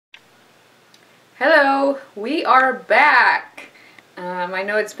Hello, we are back. I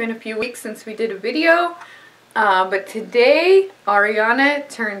know it's been a few weeks since we did a video, but today Arianna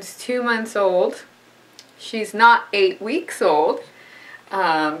turns 2 months old. She's not 8 weeks old,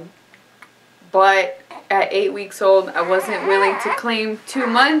 but at 8 weeks old I wasn't willing to claim 2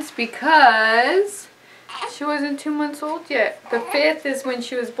 months because she wasn't 2 months old yet. The 5th is when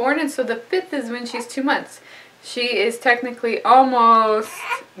she was born, and so the 5th is when she's 2 months. She is technically almost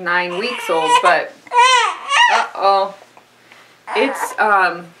 9 weeks old, but it's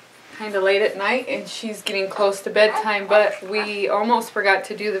kind of late at night and she's getting close to bedtime, but we almost forgot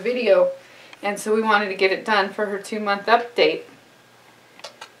to do the video, and so we wanted to get it done for her 2-month update.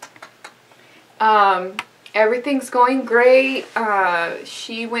 Everything's going great.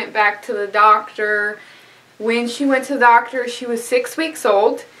 She went back to the doctor. When she went to the doctor, she was 6 weeks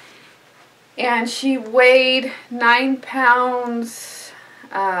old. And she weighed 9 pounds,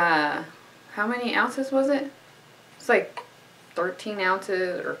 how many ounces was it? It's like 13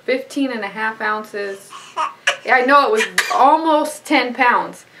 ounces or 15 and a half ounces. Yeah, I know it was almost 10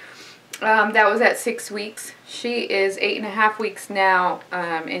 pounds. That was at 6 weeks. She is 8.5 weeks now,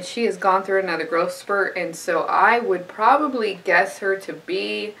 and she has gone through another growth spurt, and so I would probably guess her to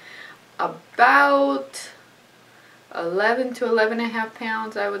be about 11 to 11.5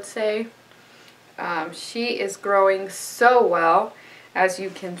 pounds, I would say. She is growing so well, as you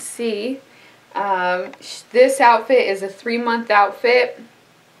can see. This outfit is a 3-month outfit,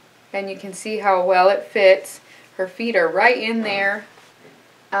 and you can see how well it fits. Her feet are right in there.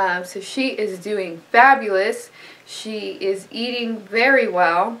 So she is doing fabulous. She is eating very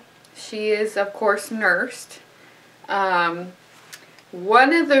well. She is, of course, nursed. There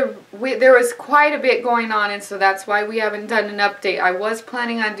was quite a bit going on, and so that's why we haven't done an update. I was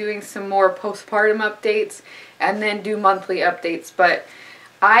planning on doing some more postpartum updates and then do monthly updates, but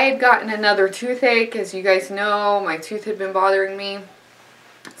I had gotten another toothache. As you guys know, my tooth had been bothering me,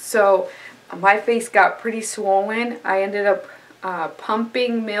 so my face got pretty swollen. I ended up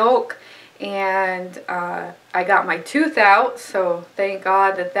pumping milk, and I got my tooth out, so thank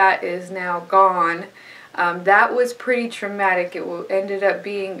God that that is now gone. That was pretty traumatic. It ended up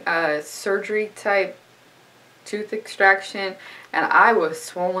being a surgery type tooth extraction, and I was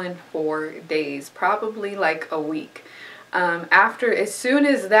swollen for days, probably like a week. As soon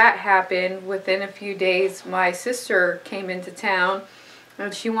as that happened, within a few days, my sister came into town,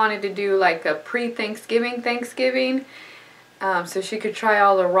 and she wanted to do like a pre-Thanksgiving Thanksgiving, so she could try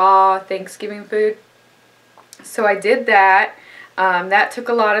all the raw Thanksgiving food. So I did that. That took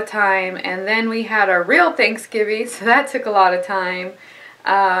a lot of time, and then we had our real Thanksgiving, so that took a lot of time.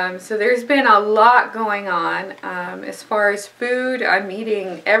 So there's been a lot going on. As far as food, I'm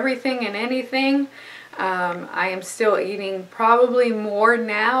eating everything and anything. I am still eating probably more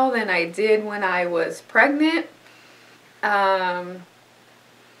now than I did when I was pregnant.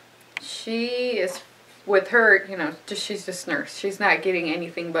 She is, with her, you know, she's just nursed. She's not getting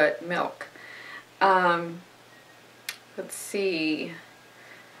anything but milk. Let's see.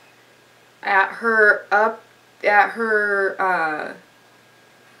 Her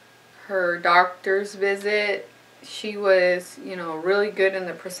doctor's visit, she was, you know, really good in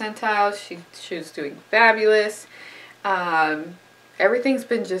the percentiles. She was doing fabulous. Everything's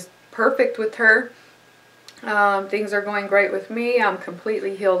been just perfect with her. Things are going great with me. I'm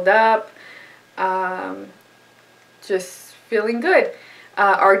completely healed up. Just feeling good.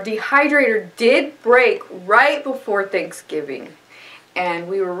 Our dehydrator did break right before Thanksgiving, and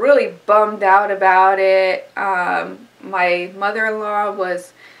we were really bummed out about it. My mother-in-law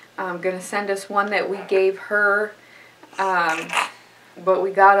was going to send us one that we gave her, but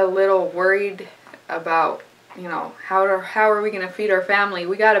we got a little worried about, you know, how are we going to feed our family.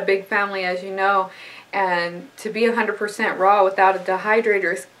 We got a big family, as you know, and to be 100% raw without a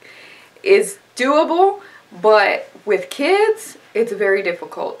dehydrator is doable, but with kids, it's very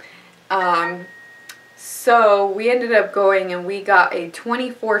difficult. So we ended up going and we got a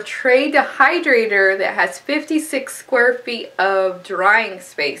 24 tray dehydrator that has 56 square feet of drying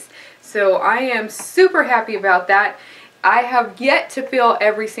space. So I am super happy about that. I have yet to fill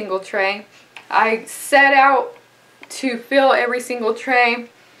every single tray. I set out to fill every single tray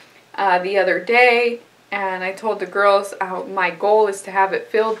the other day, and I told the girls my goal is to have it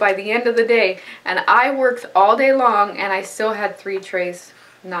filled by the end of the day. And I worked all day long, and I still had 3 trays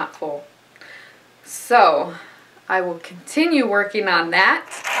not full. So I will continue working on that.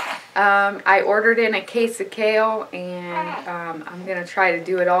 I ordered in a case of kale, and I'm going to try to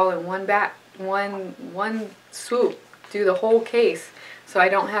do it all in one swoop. Do the whole case, so I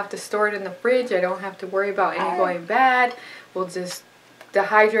don't have to store it in the fridge. I don't have to worry about any going bad. We'll just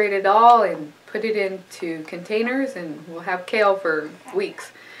dehydrate it all and put it into containers, and we'll have kale for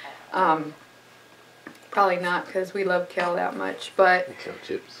weeks. Probably not because we love kale that much, but kale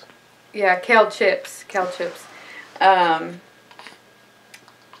chips. Yeah, kale chips.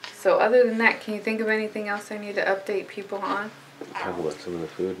 So other than that, can you think of anything else I need to update people on? Talk about some of the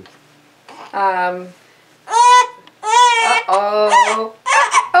food. Uh-oh.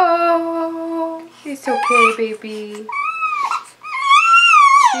 Oh, it's okay, baby.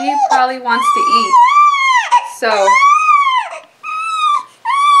 She probably wants to eat. So,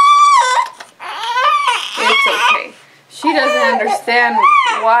 it's okay. She doesn't understand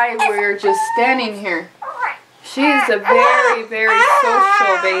why we're just standing here. She's a very, very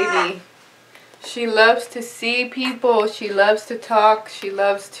social baby. She loves to see people. She loves to talk. She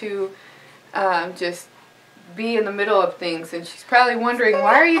loves to just be in the middle of things. And she's probably wondering,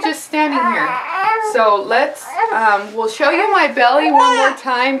 why are you just standing here? So let's, we'll show you my belly one more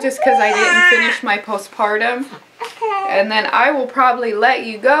time just because I didn't finish my postpartum. And then I will probably let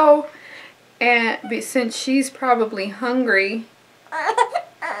you go. And since she's probably hungry.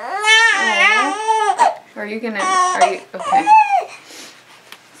 Are you okay.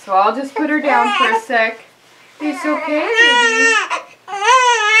 So I'll just put her down for a sec. It's okay, baby.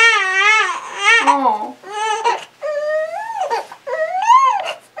 Oh.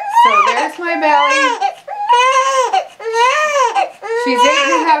 So there's my belly. She's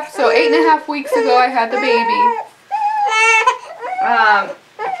 8.5, so 8.5 weeks ago I had the baby.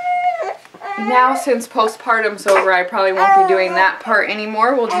 Now since postpartum's over, I probably won't be doing that part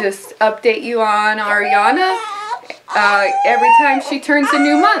anymore. We'll just update you on Arianna every time she turns a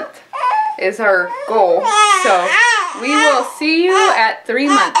new month is our goal. So we will see you at 3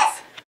 months.